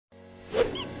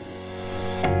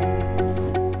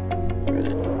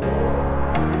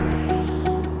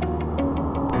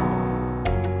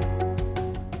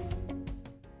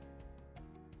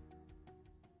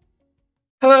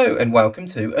Hello and welcome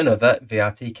to another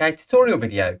VRTK tutorial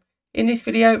video. In this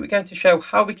video we're going to show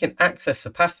how we can access the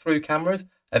pass-through cameras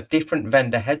of different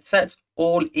vendor headsets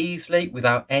all easily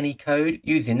without any code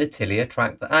using the Tilia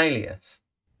Tracked Alias.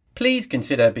 Please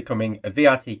consider becoming a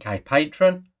VRTK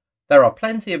patron. There are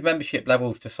plenty of membership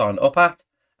levels to sign up at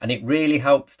and it really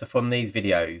helps to fund these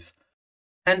videos.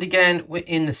 And again, we're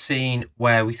in the scene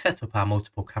where we set up our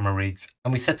multiple camera rigs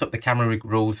and we set up the camera rig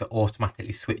rules that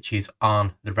automatically switches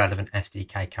on the relevant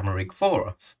SDK camera rig for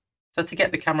us. So to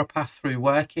get the camera pass-through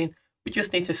working, we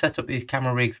just need to set up these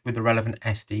camera rigs with the relevant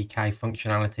SDK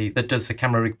functionality that does the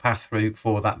camera rig pass-through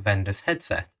for that vendor's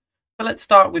headset. So let's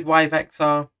start with Wave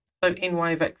XR. So in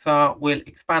Wave XR, we'll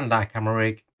expand our camera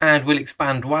rig and we'll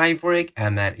expand Wave rig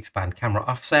and then expand camera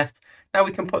offset. Now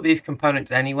we can put these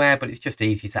components anywhere, but it's just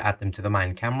easy to add them to the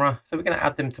main camera. So we're going to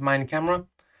add them to main camera.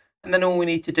 And then all we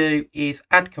need to do is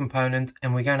add component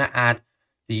and we're going to add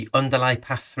the underlay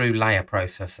pass-through layer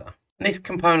processor. And this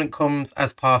component comes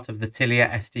as part of the Tilia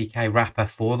SDK wrapper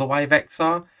for the Wave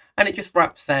XR, and it just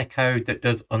wraps their code that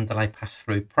does underlay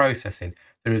pass-through processing.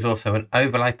 There is also an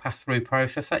overlay pass-through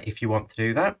processor if you want to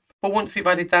do that. But once we've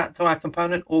added that to our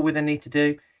component, all we then need to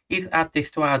do is add this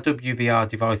to our WVR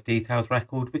device details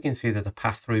record. We can see there's a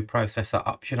pass-through processor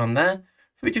option on there.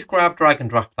 So we just grab, drag and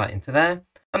drop that into there.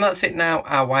 And that's it now.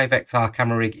 Our Wave XR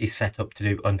camera rig is set up to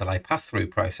do underlay pass-through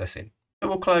processing. So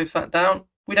we'll close that down.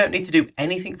 We don't need to do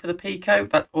anything for the Pico.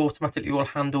 That's automatically all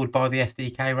handled by the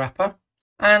SDK wrapper.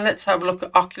 And let's have a look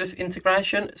at Oculus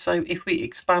integration. So if we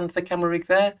expand the camera rig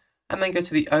there and then go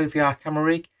to the OVR camera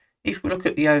rig, if we look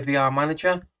at the OVR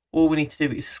manager, all we need to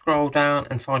do is scroll down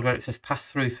and find where it says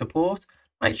pass-through support.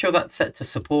 Make sure that's set to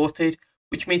supported,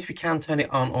 which means we can turn it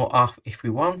on or off if we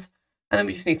want. And then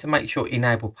we just need to make sure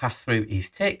enable pass-through is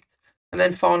ticked. And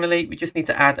then finally, we just need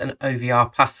to add an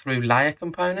OVR pass-through layer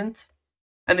component.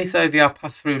 And this OVR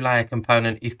pass-through layer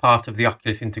component is part of the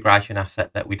Oculus integration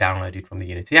asset that we downloaded from the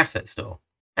Unity Asset Store.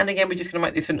 And again, we're just going to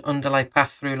make this an underlay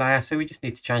pass-through layer. So we just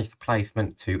need to change the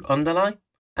placement to underlay.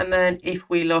 And then if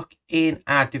we look in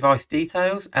our device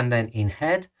details and then in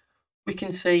head, we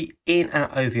can see in our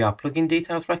OVR plugin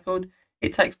details record,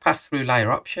 it takes pass-through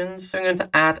layer options. So I'm going to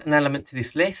add an element to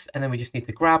this list, and then we just need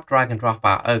to grab, drag and drop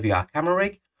our OVR camera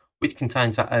rig, which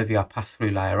contains our OVR pass-through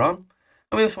layer on.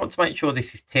 And we also want to make sure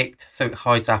this is ticked so it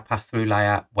hides our pass-through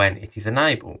layer when it is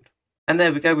enabled. And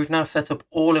there we go. We've now set up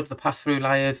all of the pass-through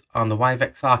layers on the Wave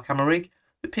XR camera rig.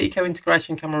 The Pico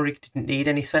integration camera rig didn't need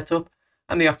any setup.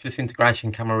 And the Oculus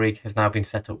integration camera rig has now been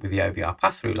set up with the OVR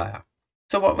pass-through layer.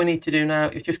 So what we need to do now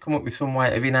is just come up with some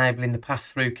way of enabling the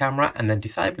pass-through camera and then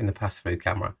disabling the pass-through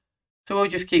camera. So we'll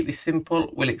just keep this simple.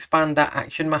 We'll expand our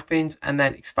action mappings and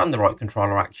then expand the right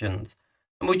controller actions.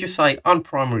 And we'll just say on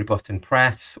primary button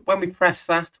press. When we press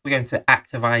that, we're going to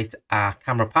activate our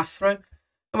camera pass-through.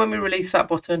 And when we release that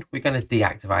button, we're going to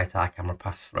deactivate our camera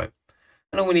pass-through.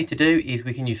 And all we need to do is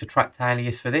we can use the tracked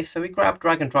alias for this. So we grab,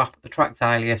 drag and drop the tracked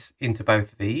alias into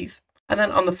both of these. And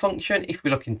then on the function, if we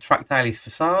look in tracked alias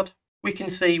facade, we can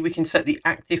see we can set the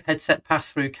active headset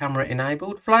pass-through camera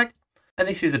enabled flag. And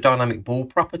this is a dynamic ball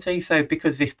property. So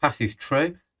because this pass is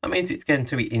true, that means it's going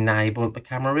to enable the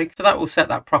camera rig. So that will set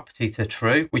that property to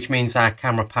true, which means our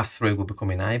camera pass-through will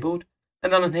become enabled.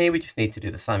 And then on here, we just need to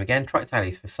do the same again. Tracked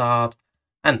alias facade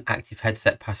and active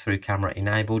headset pass-through camera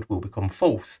enabled will become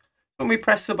false. When we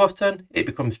press the button, it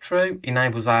becomes true,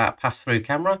 enables our pass-through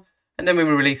camera. And then when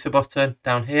we release the button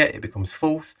down here, it becomes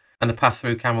false and the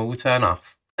pass-through camera will turn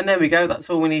off. And there we go. That's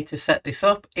all we need to set this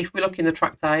up. If we look in the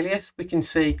tracked alias, we can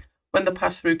see when the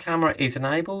pass-through camera is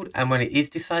enabled and when it is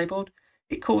disabled,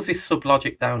 it calls this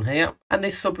sublogic down here. And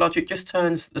this sublogic just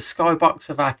turns the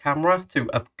skybox of our camera to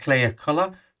a clear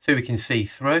color so we can see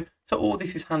through. So all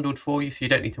this is handled for you, so you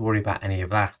don't need to worry about any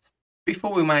of that.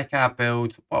 Before we make our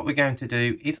builds, what we're going to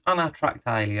do is on our tracked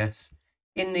alias,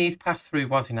 in these pass-through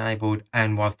was enabled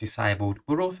and was disabled,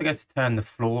 we're also going to turn the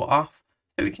floor off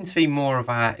so we can see more of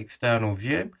our external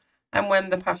view. And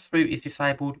when the pass-through is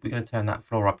disabled, we're going to turn that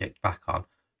floor object back on.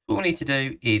 What we need to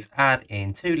do is add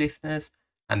in two listeners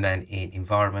and then in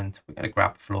environment, we're going to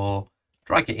grab floor,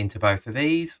 drag it into both of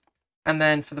these. And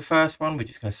then for the first one, we're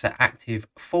just going to set active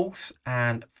false.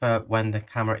 And for when the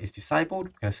camera is disabled,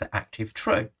 we're going to set active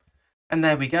true. And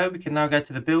there we go. We can now go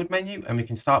to the build menu and we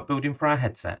can start building for our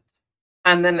headsets.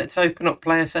 And then let's open up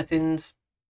player settings.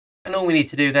 And all we need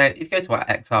to do there is go to our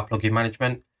XR plugin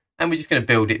management. And we're just going to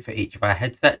build it for each of our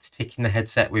headsets, ticking the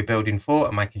headset we're building for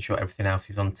and making sure everything else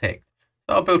is unticked.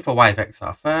 So I'll build for Wave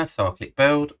XR first. So I'll click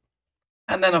build.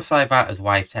 And then I'll save out as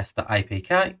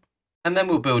wavetest.apk. And then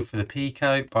we'll build for the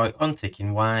Pico by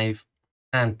unticking Wave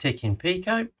and ticking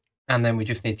Pico. And then we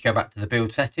just need to go back to the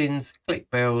build settings, click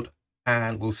build.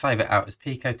 and we'll save it out as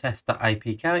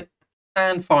picotest.apk.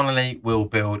 And finally, we'll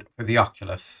build for the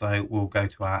Oculus. So we'll go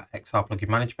to our XR plugin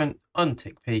management,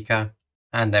 untick Pico,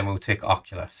 and then we'll tick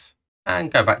Oculus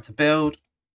and go back to build,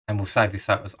 and we'll save this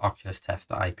out as Oculus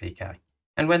test.apk.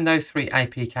 And when those 3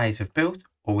 APKs have built,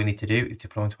 all we need to do is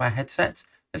deploy them to our headsets.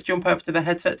 Let's jump over to the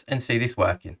headsets and see this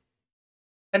working.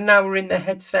 And now we're in the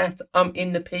headset. I'm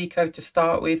in the Pico to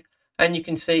start with, and you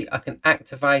can see I can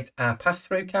activate our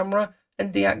pass-through camera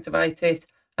and deactivate it,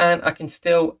 and I can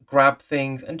still grab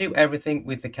things and do everything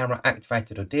with the camera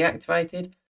activated or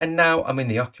deactivated. And now I'm in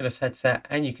the Oculus headset,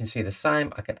 and you can see the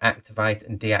same. I can activate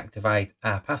and deactivate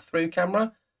our pass-through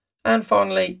camera. And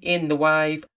finally in the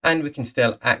Wave, and we can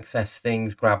still access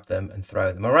things, grab them and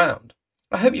throw them around.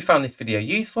 I hope you found this video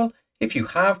useful. If you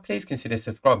have, please consider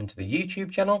subscribing to the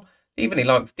YouTube channel. Leave any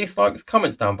likes, dislikes,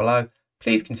 comments down below.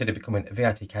 Please consider becoming a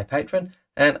VRTK patron,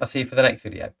 and I'll see you for the next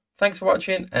video. Thanks for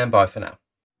watching, and bye for now.